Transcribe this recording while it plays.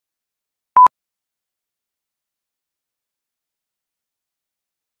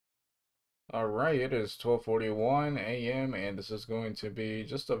All right, it is 12:41 a.m. and this is going to be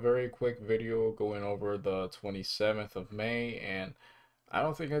just a very quick video going over the 27th of May. And I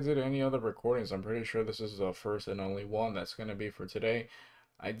don't think I did any other recordings. I'm pretty sure this is the first and only one that's going to be for today.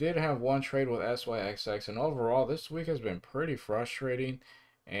 I did have one trade with SYXX, and overall this week has been pretty frustrating.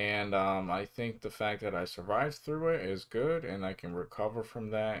 And I think the fact that I survived through it is good, and I can recover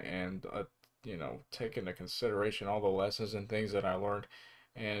from that, and take into consideration all the lessons and things that I learned,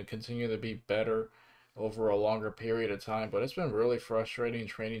 and continue to be better over a longer period of time. But it's been really frustrating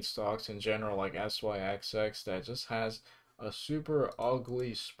trading stocks in general, like SYXX, that just has a super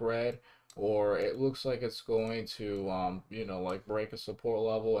ugly spread, or it looks like it's going to like break a support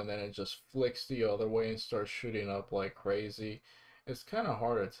level and then it just flicks the other way and starts shooting up like crazy. It's kind of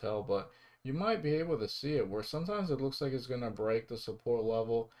hard to tell, but you might be able to see it where sometimes it looks like it's going to break the support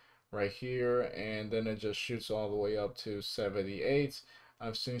level right here and then it just shoots all the way up to 78.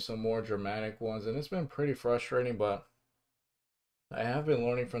 I've seen some more dramatic ones and it's been pretty frustrating, but I have been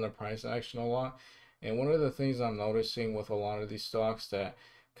learning from the price action a lot. And one of the things I'm noticing with a lot of these stocks that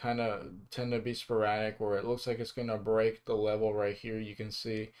kind of tend to be sporadic, where it looks like it's going to break the level right here, you can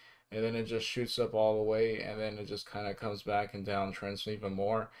see, and then it just shoots up all the way, and then it just kind of comes back and downtrends even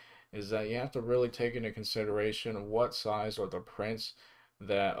more, is that you have to really take into consideration what size are the prints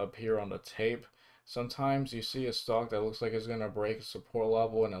that appear on the tape. Sometimes you see a stock that looks like it's going to break a support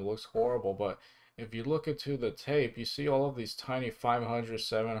level and it looks horrible, but if you look into the tape, you see all of these tiny 500,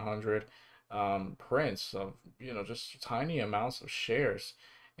 700 prints of, just tiny amounts of shares.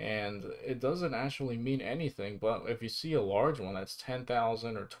 And it doesn't actually mean anything, but if you see a large one that's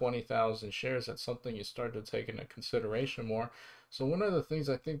 10,000 or 20,000 shares, that's something you start to take into consideration more. So one of the things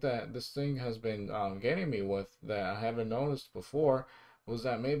I think that this thing has been getting me with that I haven't noticed before was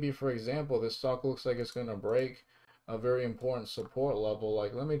that maybe, for example, this stock looks like it's going to break a very important support level.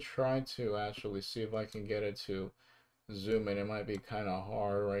 Like, let me try to actually see if I can get it to zoom in. It might be kind of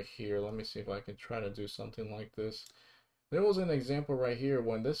hard right here. Let me see if I can try to do something like this. There was an example right here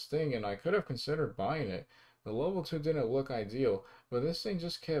when this thing, and I could have considered buying it. The level 2 didn't look ideal, but this thing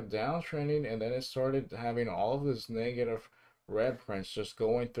just kept downtrending and then it started having all of this negative red prints just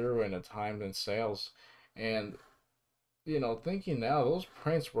going through in the timed and sales. And thinking now, those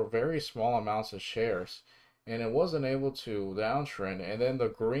prints were very small amounts of shares, and it wasn't able to downtrend. And then the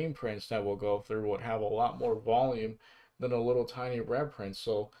green prints that will go through would have a lot more volume than a little tiny red print.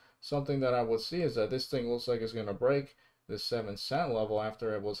 So something that I would see is that this thing looks like it's going to break this 7 cent level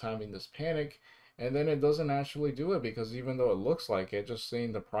after it was having this panic, and then it doesn't actually do it because even though it looks like it, just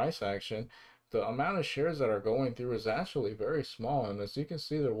seeing the price action, the amount of shares that are going through is actually very small. And as you can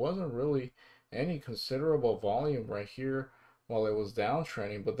see, there wasn't really any considerable volume right here while it was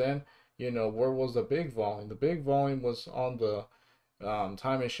downtrending. But then, where was the big volume? The big volume was on the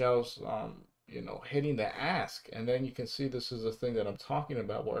time and shelves, hitting the ask. And then you can see this is the thing that I'm talking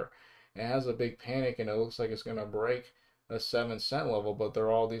about where it has a big panic and it looks like it's going to break a 7 cent level, but there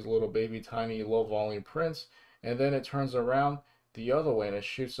are all these little baby tiny low volume prints. And then it turns around the other way and it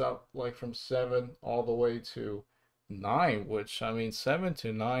shoots up like from 7 all the way to 9, which I mean, 7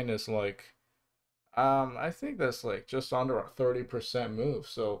 to 9 is like I think that's like just under a 30% move.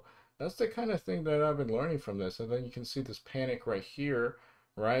 So that's the kind of thing that I've been learning from this. And then you can see this panic right here,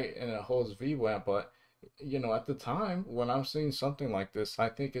 right? And it holds VWAP. But, at the time when I'm seeing something like this, I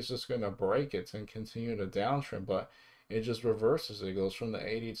think it's just going to break it and continue to downtrend. But it just reverses. It goes from the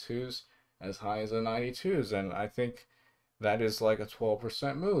 82s as high as the 92s. And I think that is like a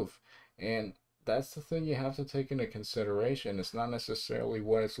 12% move. And that's the thing you have to take into consideration. It's not necessarily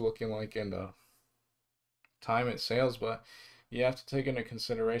what it's looking like in the time it sails, but you have to take into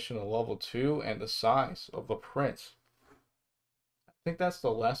consideration the level 2 and the size of the print. I think that's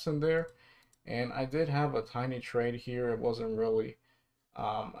the lesson there. And I did have a tiny trade here. It wasn't really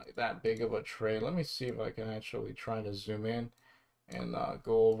that big of a trade. Let me see if I can actually try to zoom in and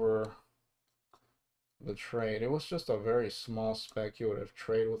go over the trade. It was just a very small speculative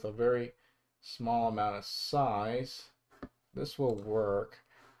trade with a very small amount of size. This will work.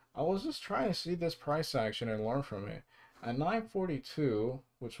 I was just trying to see this price action and learn from it. At 942,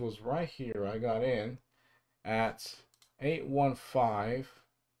 which was right here, I got in at 815,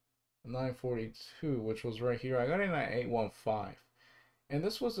 942, which was right here, I got in at 815. And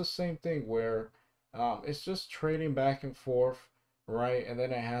this was the same thing where it's just trading back and forth, right? And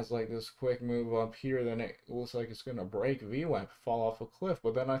then it has like this quick move up here. Then it looks like it's going to break VWAP, fall off a cliff.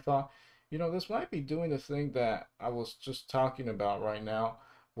 But then I thought, this might be doing the thing that I was just talking about right now,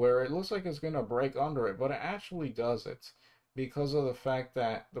 where it looks like it's going to break under it, but it actually doesn't because of the fact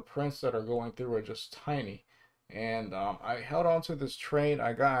that the prints that are going through are just tiny. and I held on to this trade.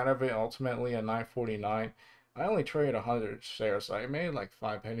 I got out of it ultimately at 9.49. I only traded 100 shares. So I made like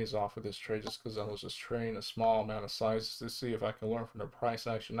 5 pennies off of this trade just because I was just trading a small amount of sizes to see if I can learn from the price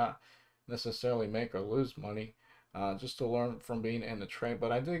action, not necessarily make or lose money, just to learn from being in the trade.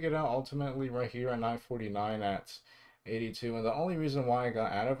 But I did get out ultimately right here at 9.49 at 82, and the only reason why I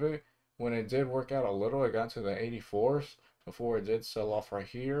got out of it, when it did work out a little, it got to the 84s before it did sell off right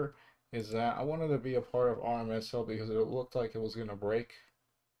here, is that I wanted to be a part of RMSL because it looked like it was going to break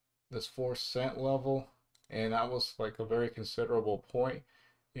this 4 cent level, and that was like a very considerable point,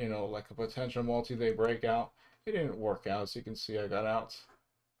 you know, like a potential multi-day breakout. It didn't work out. As you can see, I got out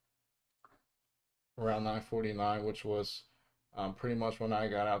around 9.49, which was pretty much when I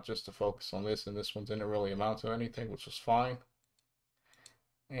got out just to focus on this, and this one didn't really amount to anything, which was fine.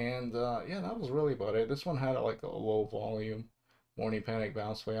 And yeah, that was really about it. This one had like a low volume morning panic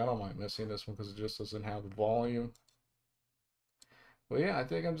bounce play. I don't mind missing this one because it just doesn't have the volume. But yeah, I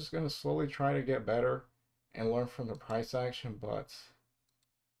think I'm just gonna slowly try to get better and learn from the price action. But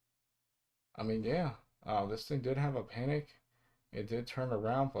I mean, yeah, this thing did have a panic. It did turn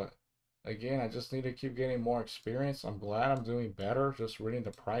around, but again, I just need to keep getting more experience. I'm glad I'm doing better just reading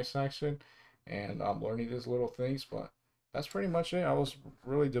the price action and I'm learning these little things. But that's pretty much it. I was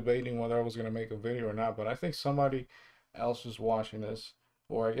really debating whether I was gonna make a video or not, but I think somebody else is watching this,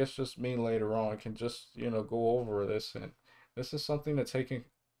 or I guess just me later on, can just, you know, go over this. And this is something to take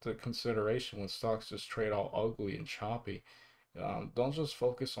into consideration when stocks just trade all ugly and choppy. Don't just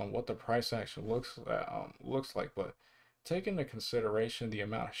focus on what the price action looks like, but take into consideration the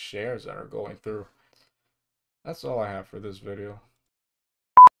amount of shares that are going through. That's all I have for this video.